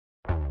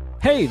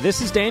Hey, this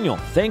is Daniel.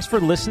 Thanks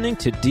for listening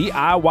to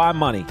DIY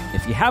Money.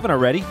 If you haven't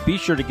already, be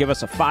sure to give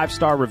us a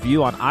 5-star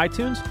review on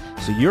iTunes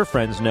so your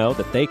friends know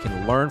that they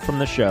can learn from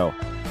the show.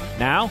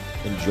 Now,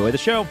 enjoy the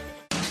show.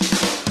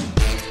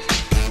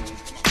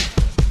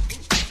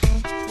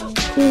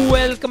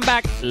 Welcome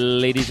back,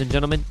 ladies and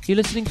gentlemen. You're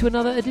listening to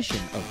another edition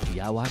of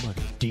DIY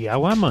Money.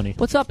 DIY Money.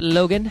 What's up,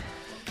 Logan?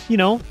 You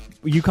know,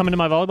 you coming to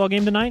my volleyball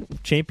game tonight?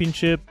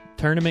 Championship,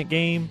 tournament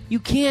game? You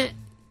can't,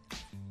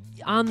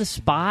 on the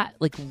spot,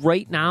 like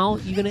right now,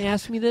 you're going to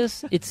ask me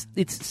this? It's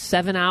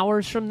 7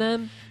 hours from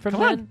then? Come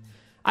on.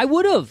 I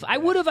would have. I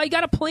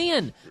got a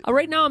plan.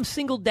 Right now, I'm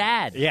single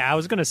dad. Yeah, I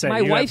was going to say,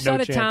 my wife's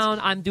out of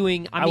town. I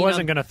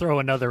wasn't going to throw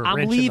another wrench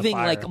in the fire. I'm leaving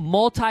like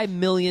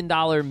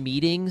multi-million-dollar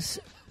meetings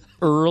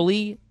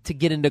early to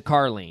get into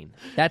car lane.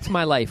 That's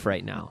my life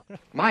right now.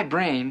 My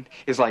brain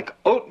is like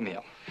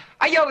oatmeal.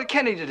 I yelled at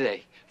Kenny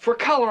today for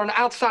coloring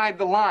outside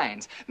the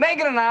lines.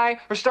 Megan and I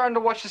are starting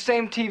to watch the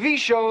same TV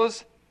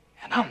shows,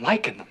 and I'm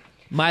liking them.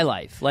 My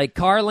life. Like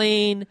car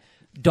lane,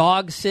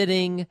 dog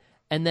sitting,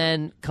 and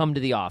then come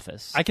to the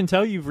office. I can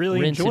tell you've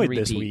really Rinse enjoyed and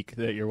this repeat. week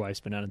that your wife's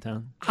been out of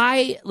town.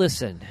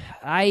 Listen,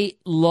 I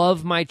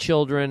love my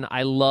children.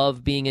 I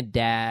love being a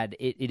dad.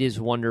 It is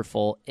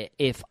wonderful.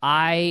 If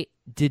I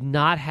did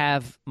not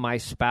have my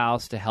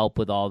spouse to help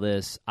with all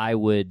this, I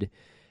would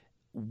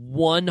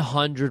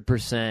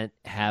 100%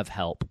 have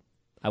help.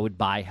 I would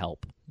buy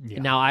help.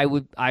 Yeah. Now,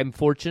 I'm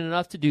fortunate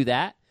enough to do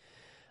that.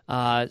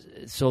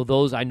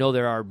 So I know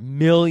there are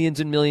millions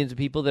and millions of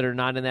people that are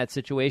not in that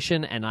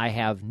situation, and I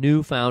have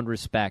newfound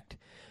respect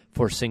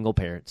for single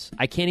parents.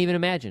 I can't even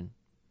imagine.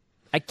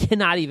 I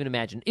cannot even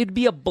imagine. It'd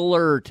be a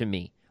blur to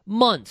me.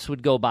 Months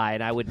would go by,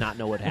 and I would not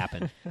know what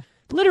happened.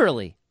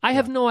 Literally. I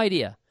have no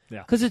idea.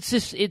 Yeah. Because it's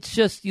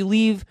just you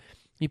leave,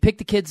 you pick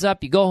the kids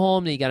up, you go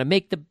home, then you got to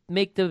make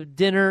the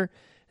dinner,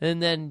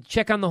 and then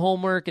check on the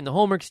homework, and the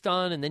homework's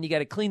done, and then you got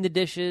to clean the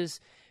dishes,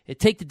 and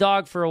take the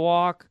dog for a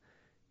walk,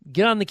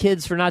 get on the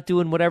kids for not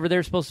doing whatever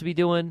they're supposed to be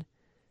doing,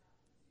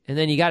 and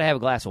then you got to have a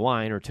glass of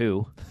wine or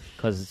two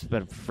because it's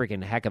been a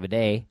freaking heck of a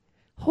day.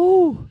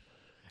 Whew.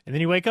 And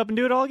then you wake up and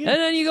do it all again? And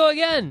then you go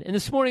again. And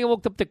this morning I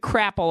woke up to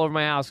crap all over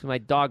my house because my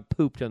dog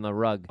pooped on the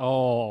rug.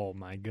 Oh,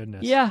 my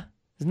goodness. Yeah,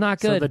 it's not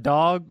good. So the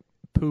dog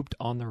pooped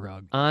on the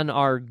rug. On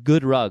our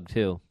good rug,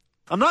 too.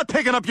 I'm not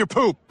picking up your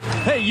poop.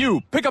 Hey,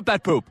 you, pick up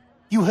that poop.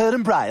 You heard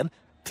him, Brian.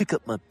 Pick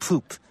up my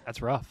poop.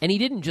 That's rough. And he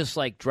didn't just,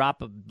 like,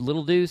 drop a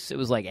little deuce. It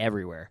was, like,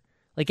 everywhere.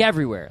 Like,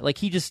 everywhere.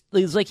 Like, it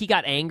was like he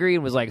got angry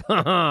and was like,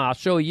 I'll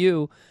show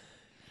you.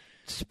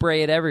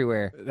 Spray it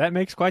everywhere. That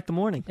makes quite the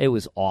morning. It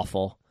was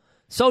awful.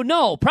 So,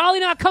 no, probably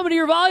not coming to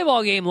your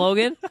volleyball game,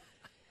 Logan.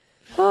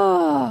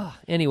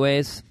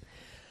 Anyways,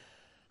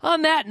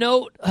 on that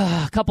note,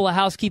 a couple of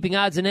housekeeping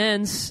odds and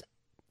ends.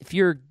 If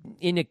you're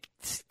in a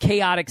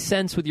chaotic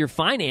sense with your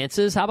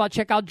finances, how about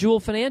check out Jewel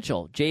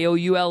Financial, Joule.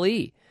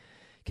 You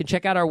can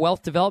check out our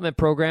wealth development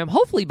program.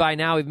 Hopefully by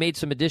now we've made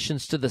some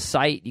additions to the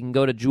site. You can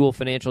go to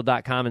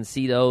jewelfinancial.com and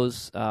see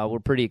those. We're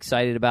pretty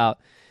excited about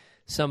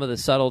some of the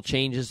subtle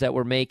changes that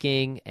we're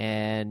making,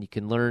 and you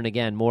can learn,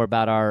 again, more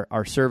about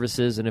our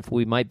services and if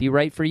we might be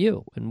right for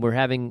you. And we're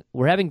having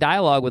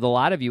dialogue with a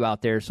lot of you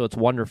out there, so it's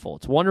wonderful.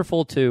 It's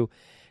wonderful to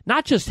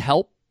not just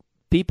help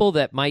people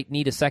that might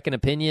need a second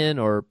opinion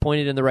or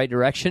pointed in the right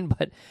direction,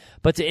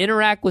 but to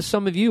interact with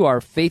some of you,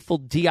 our faithful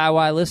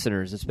DIY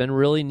listeners. It's been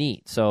really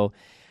neat. So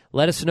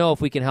let us know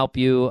if we can help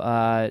you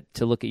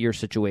to look at your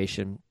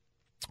situation.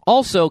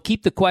 Also,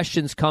 keep the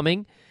questions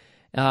coming.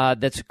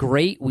 That's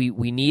great.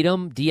 We need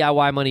them.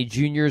 DIY Money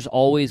Juniors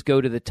always go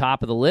to the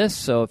top of the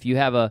list. So if you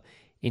have a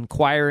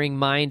inquiring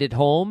mind at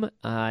home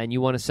and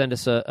you want to send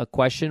us a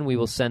question, we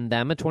will send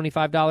them a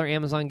 $25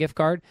 Amazon gift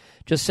card.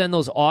 Just send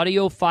those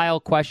audio file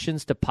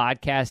questions to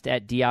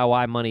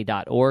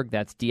podcast@DIYmoney.org.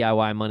 That's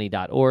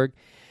DIYmoney.org.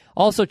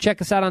 Also,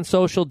 check us out on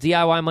social,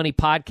 DIY Money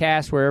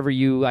Podcast, wherever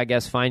you, I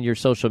guess, find your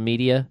social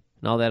media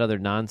and all that other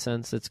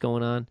nonsense that's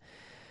going on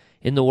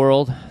in the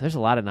world. There's a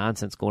lot of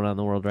nonsense going on in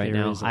the world right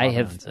now. I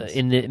have,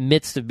 in the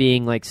midst of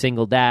being like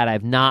single dad,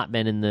 I've not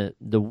been in the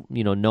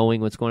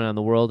knowing what's going on in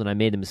the world, and I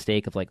made the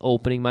mistake of like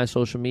opening my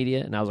social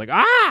media, and I was like,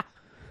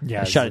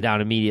 Yeah, I shut it down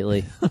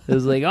immediately. It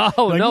was like,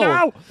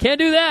 no, can't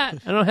do that.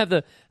 I don't have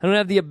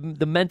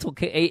the mental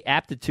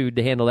aptitude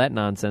to handle that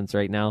nonsense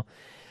right now.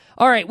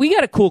 All right, we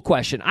got a cool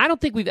question. I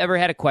don't think we've ever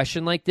had a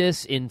question like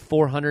this in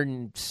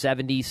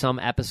 470 some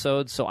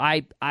episodes, so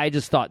I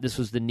just thought this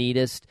was the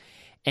neatest.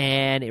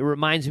 And it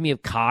reminds me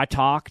of Car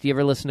Talk. Do you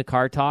ever listen to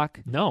Car Talk?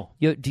 No.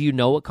 Do you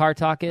know what Car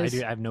Talk is? I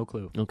do. I have no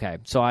clue. Okay.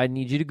 So I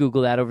need you to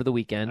Google that over the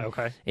weekend.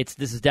 Okay.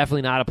 This is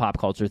definitely not a pop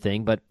culture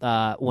thing, but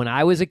when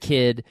I was a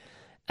kid,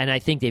 and I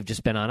think they've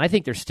just been on. I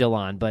think they're still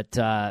on, but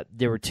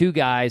there were two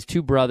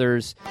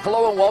brothers.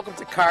 Hello and welcome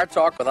to Car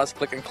Talk with us,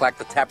 Click and Clack,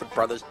 the Tappet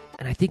Brothers.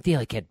 And I think they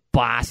like had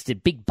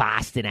big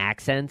Boston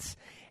accents.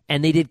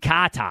 And they did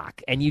Car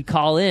Talk. And you'd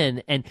call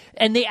in.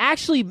 And they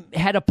actually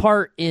had a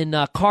part in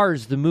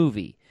Cars, the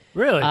movie.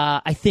 Really?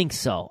 I think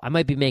so. I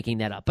might be making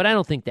that up, but I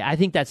don't think that. I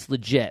think that's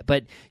legit.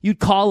 But you'd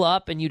call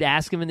up and you'd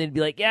ask them, and they'd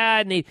be like, "Yeah,"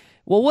 and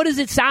what does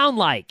it sound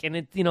like? And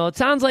it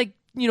sounds like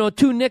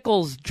 2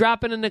 nickels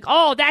dropping a nickel.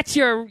 Oh, that's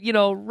your,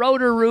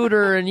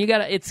 Roto-Rooter, and you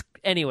got to,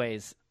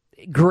 anyways,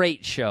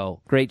 great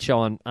show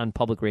on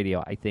public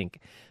radio, I think.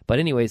 But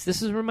anyways,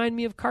 this is remind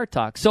me of Car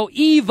Talk. So,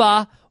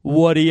 Eva,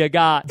 what do you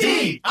got?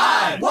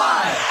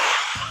 DIY!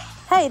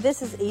 Hey,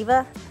 this is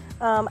Eva.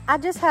 I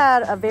just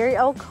had a very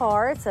old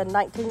car. It's a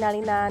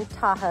 1999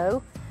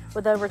 Tahoe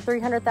with over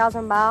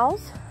 300,000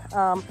 miles.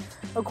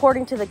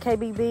 According to the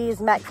KBB, its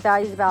max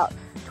value is about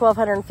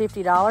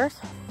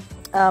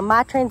 $1,250.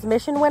 My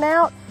transmission went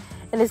out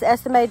and is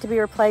estimated to be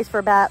replaced for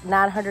about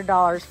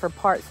 $900 for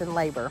parts and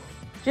labor.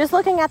 Just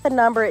looking at the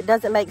number, it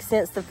doesn't make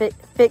sense to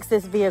fix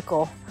this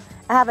vehicle.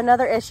 I have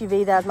another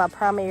SUV that is my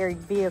primary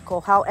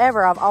vehicle.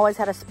 However, I've always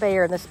had a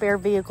spare, and the spare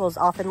vehicle is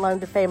often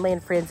loaned to family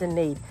and friends in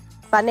need.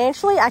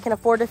 Financially, I can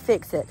afford to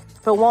fix it,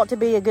 but want to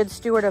be a good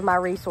steward of my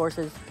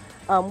resources.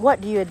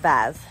 What do you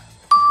advise?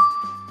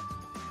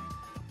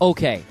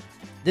 Okay,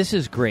 this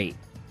is great.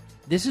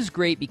 This is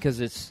great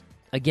because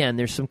again,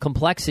 there's some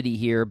complexity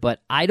here,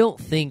 but I don't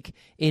think,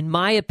 in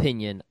my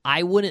opinion,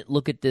 I wouldn't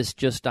look at this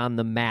just on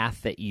the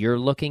math that you're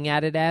looking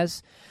at it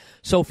as.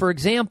 So, for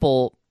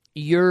example,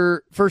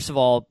 first of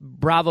all,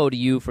 bravo to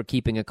you for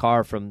keeping a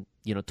car from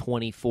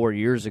 24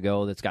 years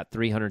ago that's got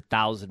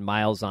 300,000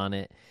 miles on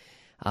it.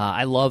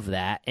 I love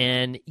that.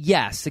 And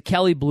yes, the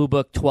Kelly Blue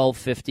Book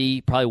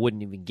 1250 probably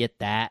wouldn't even get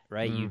that,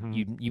 right?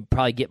 Mm-hmm. You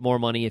probably get more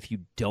money if you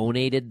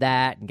donated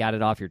that and got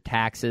it off your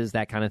taxes,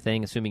 that kind of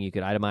thing, assuming you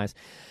could itemize.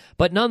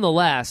 But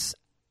nonetheless,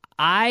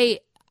 I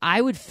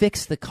would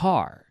fix the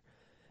car.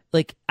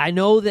 Like, I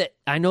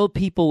know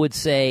people would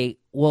say,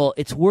 well,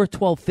 it's worth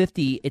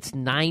 $1,250, it's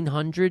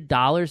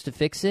 $900 to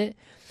fix it.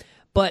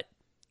 But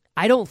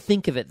I don't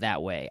think of it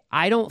that way.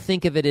 I don't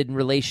think of it in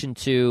relation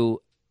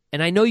to,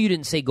 and I know you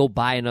didn't say go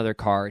buy another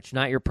car, it's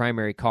not your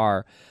primary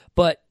car,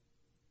 but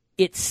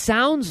it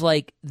sounds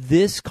like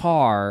this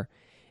car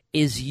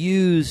is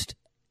used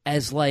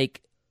as,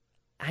 like,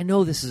 I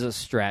know this is a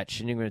stretch,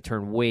 and you're going to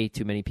turn way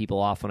too many people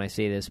off when I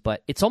say this,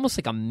 but it's almost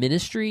like a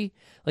ministry.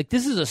 Like,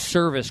 this is a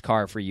service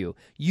car for you.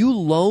 You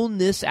loan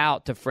this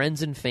out to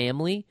friends and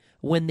family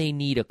when they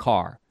need a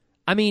car.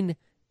 I mean,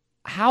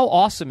 how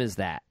awesome is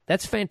that?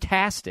 That's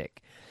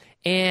fantastic.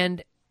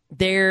 And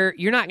you're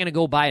not going to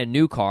go buy a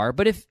new car,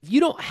 but if you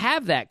don't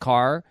have that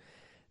car,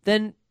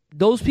 then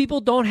those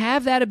people don't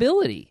have that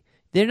ability.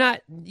 They're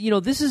not,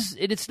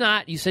 it's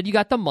not, you said you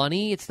got the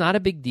money, it's not a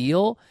big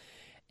deal.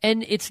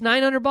 And it's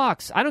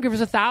 $900. I don't care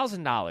if it's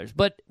 $1,000,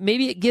 but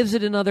maybe it gives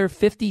it another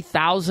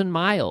 50,000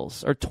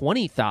 miles or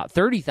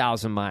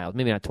 30,000 miles.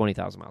 Maybe not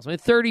 20,000 miles. Maybe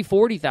 30,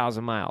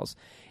 40,000 miles.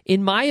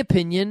 In my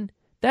opinion,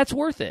 that's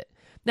worth it.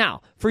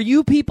 Now, for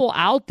you people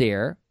out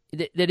there,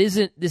 this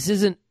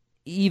isn't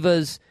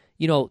Eva's,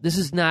 this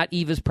is not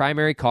Eva's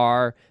primary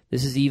car.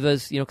 This is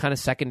Eva's, kind of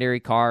secondary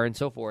car and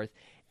so forth.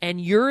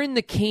 And you're in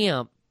the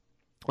camp.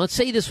 Let's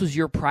say this was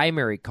your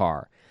primary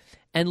car.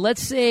 And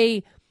let's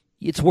say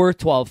it's worth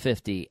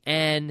 $1,250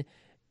 and,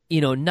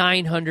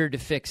 $900 to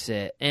fix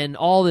it and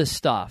all this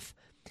stuff.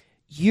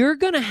 You're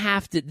going to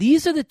have to,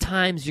 these are the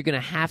times you're going to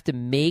have to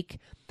make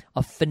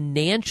a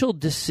financial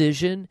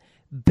decision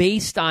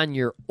based on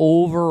your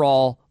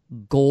overall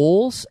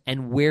goals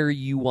and where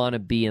you want to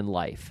be in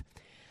life.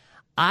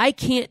 I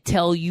can't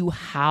tell you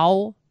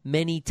how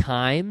many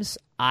times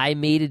I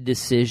made a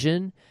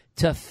decision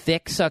to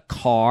fix a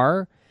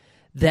car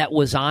that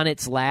was on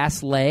its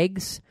last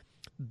legs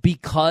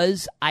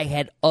because I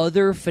had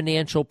other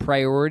financial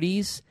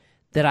priorities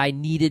that I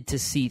needed to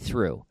see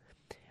through.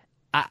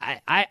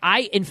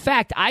 In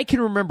fact, I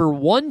can remember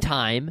one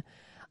time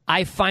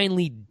I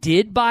finally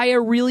did buy a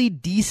really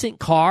decent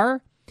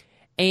car,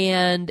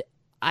 and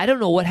I don't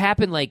know what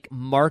happened, like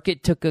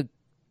market took a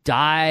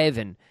dive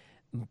and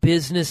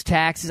business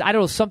taxes. I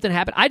don't know, something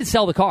happened. I had to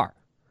sell the car.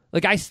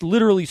 Like, I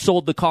literally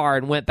sold the car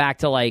and went back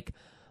to like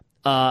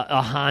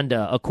a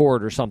Honda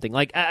Accord or something.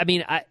 Like, I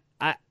mean,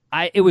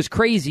 it was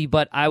crazy,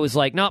 but I was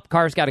like, nope,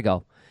 car's got to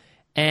go.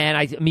 And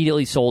I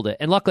immediately sold it.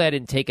 And luckily I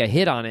didn't take a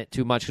hit on it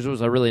too much because it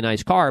was a really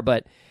nice car,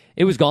 but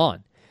it was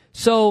gone.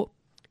 So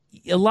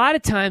a lot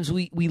of times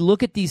we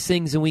look at these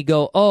things and we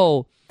go,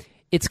 oh,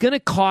 it's going to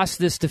cost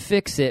this to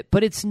fix it,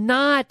 but it's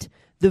not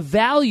the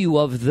value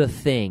of the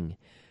thing.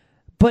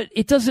 But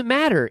it doesn't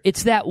matter.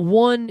 It's that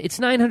one, it's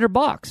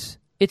 $900.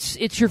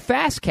 It's your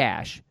fast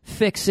cash.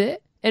 Fix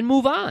it and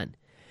move on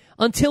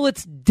until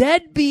it's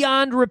dead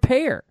beyond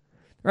repair.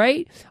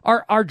 Right?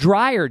 Our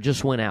dryer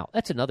just went out.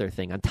 That's another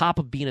thing. On top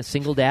of being a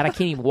single dad, I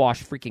can't even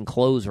wash freaking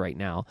clothes right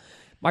now.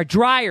 My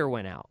dryer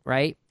went out,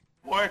 right?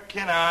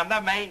 Working on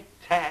the main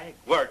tank,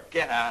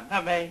 working on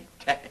the main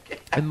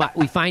tank. And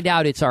we find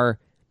out it's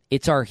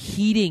our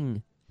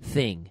heating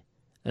thing.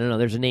 I don't know,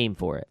 there's a name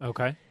for it.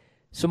 Okay.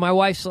 So my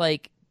wife's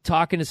like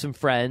talking to some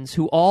friends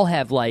who all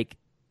have like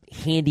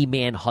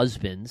handyman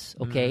husbands,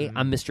 okay? Mm-hmm.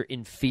 I'm Mr.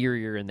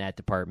 Inferior in that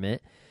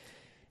department.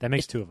 That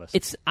makes two of us.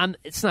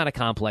 It's not a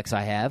complex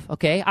I have,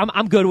 okay?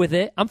 I'm good with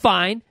it. I'm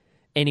fine.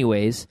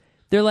 Anyways,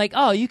 they're like,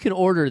 oh, you can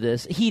order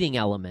this heating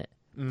element.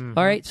 Mm-hmm.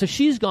 All right, so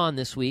she's gone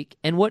this week,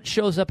 and what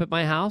shows up at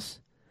my house?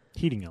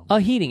 Heating element.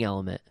 A heating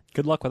element.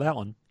 Good luck with that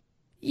one.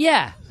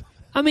 Yeah.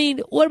 I mean,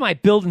 what am I,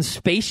 building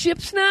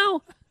spaceships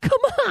now? Come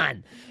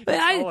on.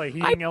 A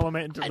heating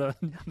element into the...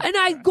 And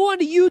I go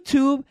onto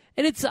YouTube,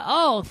 and it's,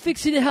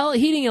 fixing a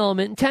heating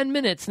element in 10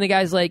 minutes. And the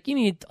guy's like, you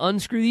need to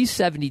unscrew these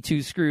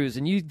 72 screws,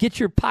 and you get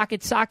your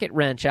pocket socket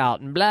wrench out,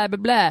 and blah, blah,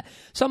 blah.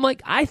 So I'm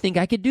like, I think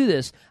I could do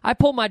this. I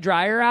pull my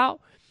dryer out.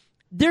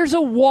 There's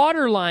a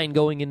water line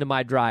going into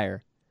my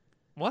dryer.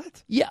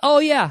 What? Yeah. Oh,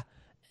 yeah.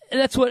 And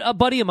that's what a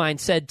buddy of mine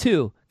said,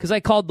 too, because I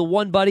called the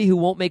one buddy who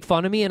won't make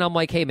fun of me, and I'm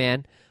like, hey,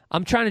 man,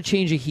 I'm trying to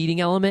change a heating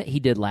element. He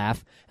did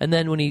laugh. And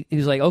then when he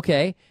was like,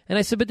 okay. And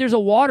I said, but there's a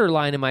water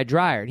line in my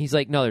dryer. And he's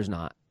like, no, there's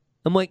not.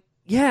 I'm like,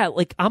 yeah,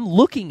 like I'm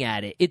looking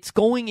at it. It's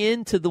going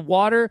into the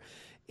water.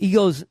 He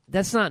goes,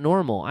 that's not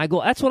normal. I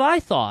go, that's what I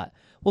thought.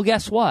 Well,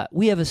 guess what?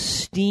 We have a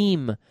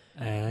steam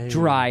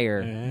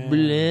dryer.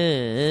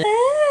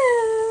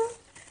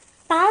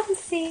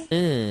 Fancy.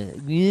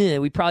 Yeah,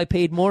 we probably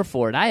paid more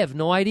for it. I have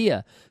no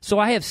idea. So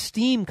I have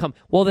steam come.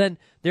 Well, then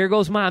there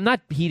goes I'm not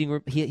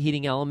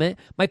heating element.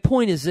 My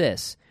point is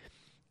this.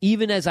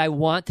 Even as I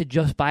want to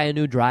just buy a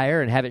new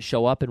dryer and have it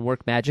show up and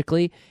work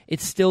magically,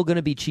 it's still going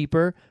to be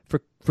cheaper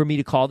for me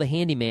to call the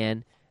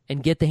handyman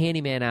and get the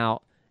handyman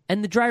out.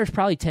 And the dryer's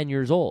probably 10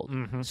 years old.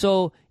 Mm-hmm.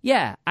 So,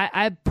 yeah,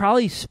 I'm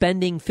probably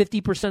spending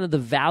 50% of the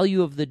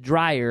value of the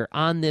dryer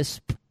on this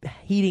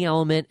heating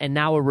element and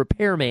now a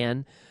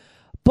repairman.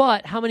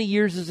 But how many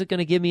years is it going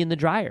to give me in the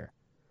dryer?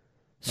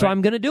 So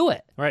I'm going to do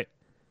it. Right.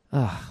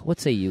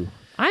 What say you?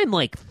 I'm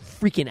like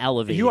freaking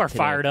elevated. You are today.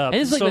 fired up.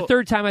 And it's like the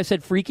third time I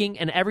said freaking,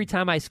 and every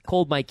time I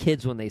scold my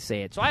kids when they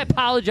say it. So I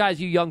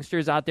apologize, you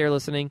youngsters out there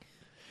listening.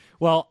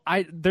 Well,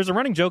 there's a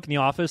running joke in the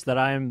office that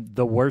I am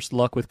the worst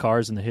luck with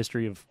cars in the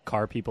history of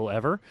car people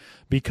ever,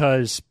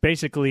 because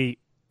basically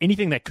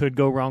anything that could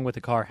go wrong with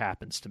a car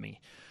happens to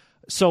me.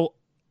 So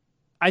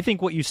I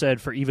think what you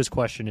said for Eva's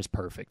question is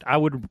perfect. I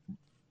would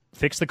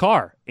fix the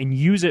car and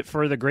use it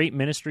for the great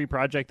ministry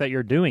project that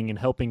you're doing and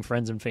helping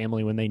friends and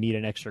family when they need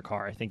an extra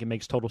car. I think it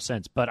makes total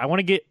sense. But I want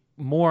to get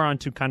more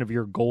onto kind of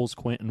your goals,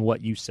 Quint, and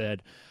what you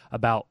said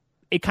about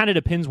it kind of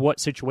depends what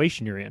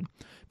situation you're in.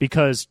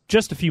 Because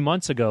just a few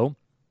months ago,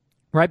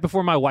 right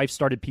before my wife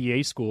started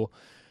PA school,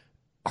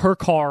 her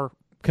car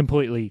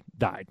completely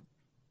died.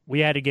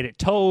 We had to get it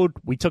towed.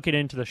 We took it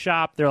into the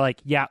shop. They're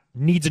like, yeah,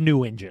 needs a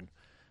new engine.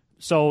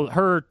 So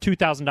her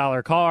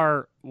 $2,000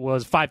 car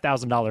was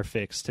 $5,000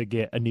 fix to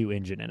get a new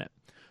engine in it.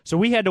 So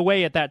we had to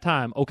weigh at that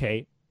time,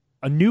 okay,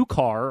 a new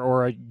car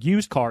or a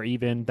used car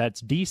even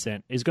that's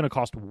decent is going to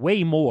cost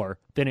way more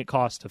than it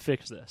costs to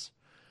fix this.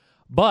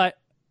 But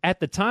at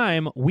the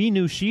time, we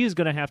knew she is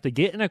going to have to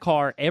get in a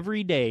car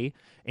every day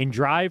and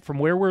drive from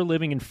where we're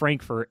living in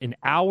Frankfurt an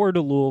hour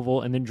to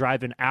Louisville and then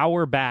drive an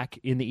hour back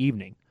in the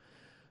evening.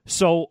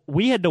 So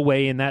we had to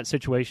weigh in that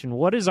situation,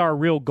 what is our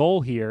real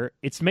goal here?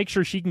 It's to make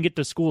sure she can get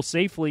to school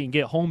safely and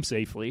get home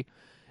safely.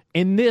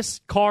 And this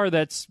car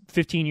that's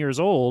 15 years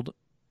old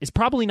is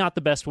probably not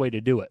the best way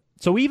to do it.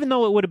 So even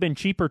though it would have been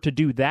cheaper to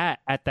do that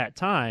at that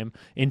time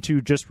and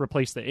to just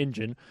replace the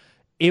engine,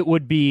 it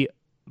would be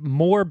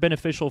more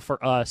beneficial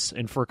for us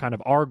and for kind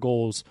of our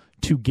goals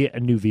to get a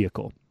new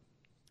vehicle.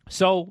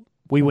 So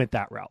we went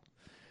that route.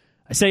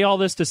 I say all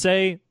this to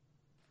say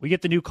we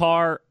get the new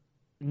car,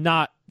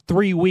 not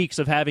 3 weeks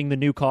of having the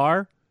new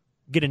car,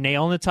 get a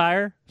nail in the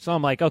tire. So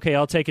I'm like, okay,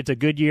 I'll take it to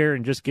Goodyear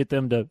and just get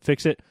them to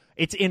fix it.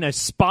 It's in a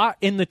spot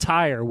in the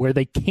tire where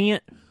they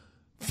can't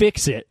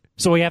fix it,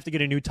 so we have to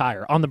get a new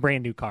tire on the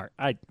brand new car.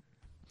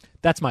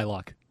 That's my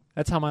luck.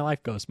 That's how my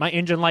life goes. My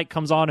engine light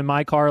comes on in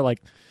my car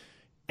like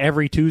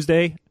every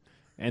Tuesday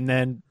and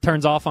then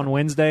turns off on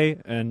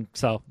Wednesday. And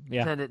so,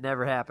 yeah. And it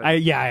never happened. I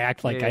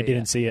act like I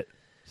didn't see it.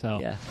 So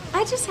yeah.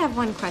 I just have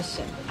one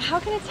question. How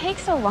can it take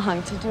so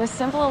long to do a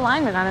simple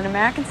alignment on an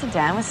American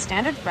sedan with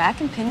standard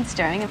rack and pinion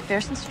steering and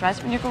fierce and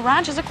stress when your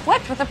garage is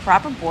equipped with a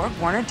proper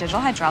Borg-Warner digital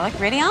hydraulic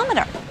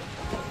radiometer?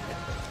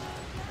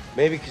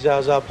 Maybe because I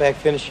was out back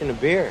finishing a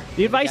beer.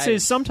 The advice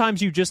is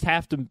sometimes you just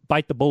have to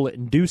bite the bullet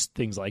and do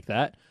things like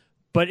that.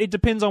 But it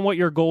depends on what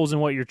your goals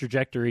and what your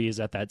trajectory is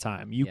at that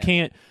time. You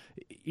can't,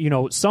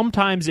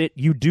 sometimes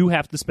you do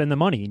have to spend the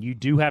money and you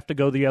do have to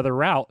go the other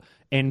route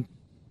and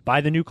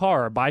buy the new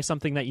car or buy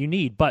something that you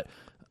need. But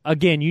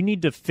again, you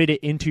need to fit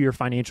it into your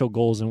financial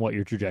goals and what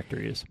your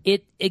trajectory is.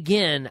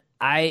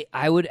 I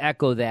would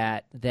echo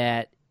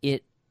that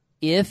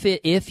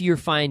if you're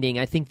finding,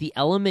 I think the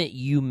element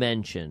you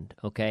mentioned,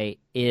 okay,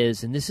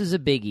 is, and this is a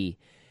biggie,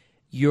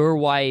 your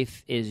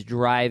wife is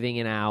driving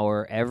an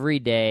hour every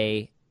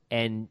day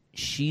and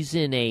she's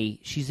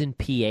in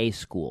PA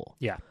school.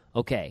 Yeah.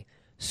 Okay.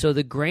 So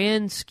the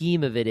grand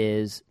scheme of it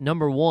is,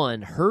 number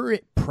one, her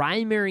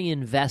primary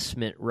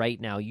investment right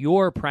now,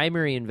 your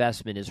primary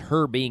investment is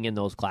her being in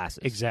those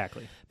classes.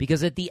 Exactly.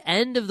 Because at the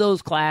end of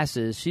those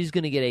classes, she's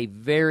going to get a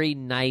very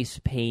nice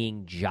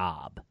paying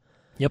job.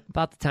 Yep.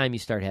 About the time you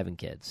start having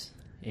kids.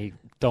 Hey,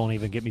 don't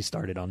even get me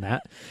started on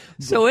that.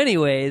 So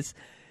anyways,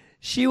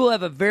 she will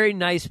have a very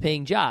nice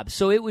paying job.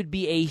 So it would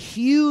be a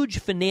huge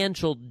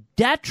financial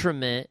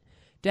detriment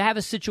to have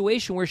a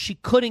situation where she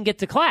couldn't get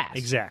to class.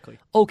 Exactly.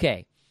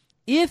 Okay.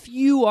 if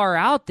you are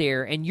out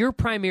there and your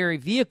primary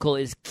vehicle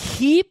is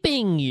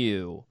keeping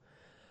you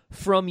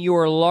from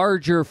your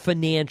larger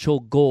financial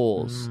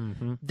goals,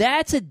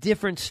 that's a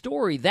different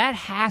story. That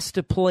has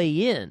to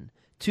play in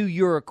to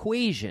your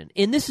equation.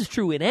 And this is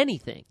true in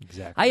anything.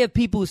 Exactly. I have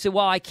people who say,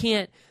 well, I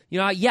can't,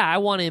 I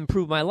want to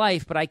improve my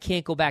life, but I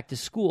can't go back to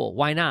school.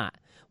 Why not?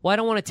 Well, I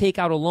don't want to take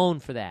out a loan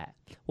for that.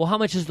 Well, how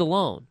much is the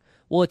loan?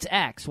 Well, it's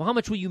X. Well, how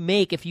much will you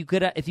make if you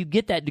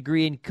get that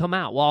degree and come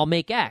out? Well, I'll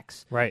make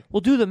X. Right.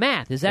 Well, do the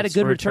math. Is that It's a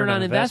good return return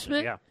on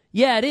investment?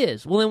 Yeah, it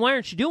is. Well, then why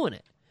aren't you doing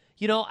it?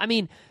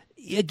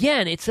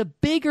 Again, it's a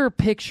bigger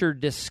picture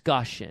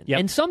discussion.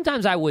 Yep. And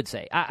sometimes I would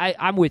say,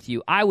 I'm with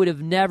you. I would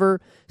have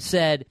never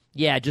said,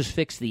 yeah, just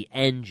fix the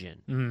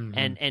engine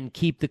and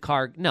keep the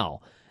car. No.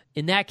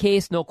 In that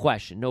case, no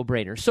question, no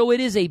brainer. So it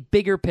is a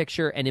bigger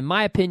picture. And in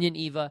my opinion,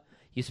 Eva,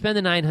 you spend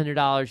the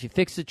 $900, you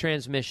fix the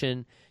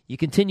transmission, you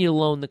continue to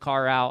loan the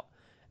car out,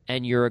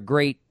 and you're a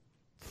great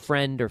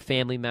friend or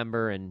family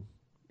member. And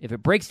if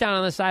it breaks down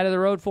on the side of the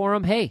road for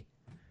them, hey,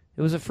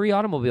 it was a free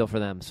automobile for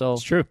them. So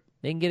it's true.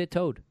 They can get it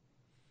towed.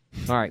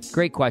 All right,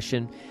 great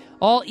question.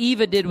 All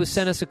Eva did was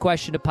send us a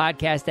question to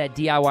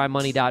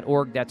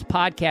podcast@DIYmoney.org. That's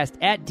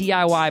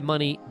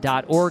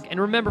podcast@DIYmoney.org. And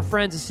remember,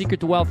 friends, the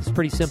secret to wealth is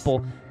pretty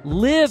simple.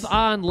 Live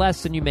on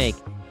less than you make.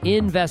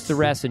 Invest the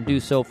rest and do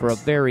so for a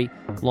very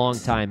long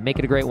time. Make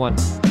it a great one.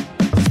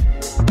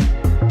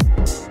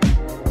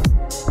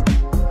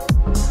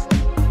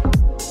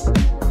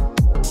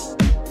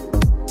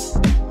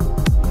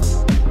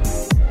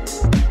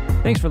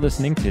 Thanks for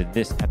listening to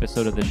this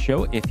episode of the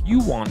show. If you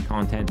want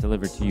content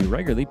delivered to you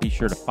regularly, be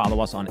sure to follow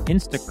us on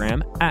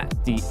Instagram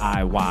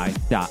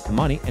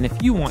 @DIY.money. And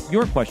if you want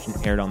your question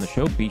aired on the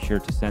show, be sure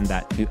to send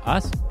that to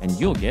us, and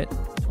you'll get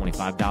a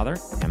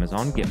 $25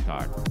 Amazon gift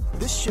card.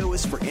 This show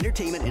is for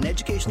entertainment and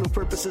educational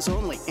purposes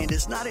only and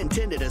is not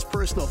intended as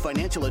personal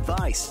financial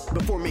advice.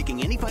 Before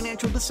making any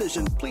financial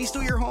decision, please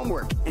do your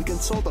homework and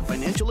consult a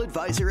financial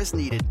advisor as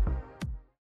needed.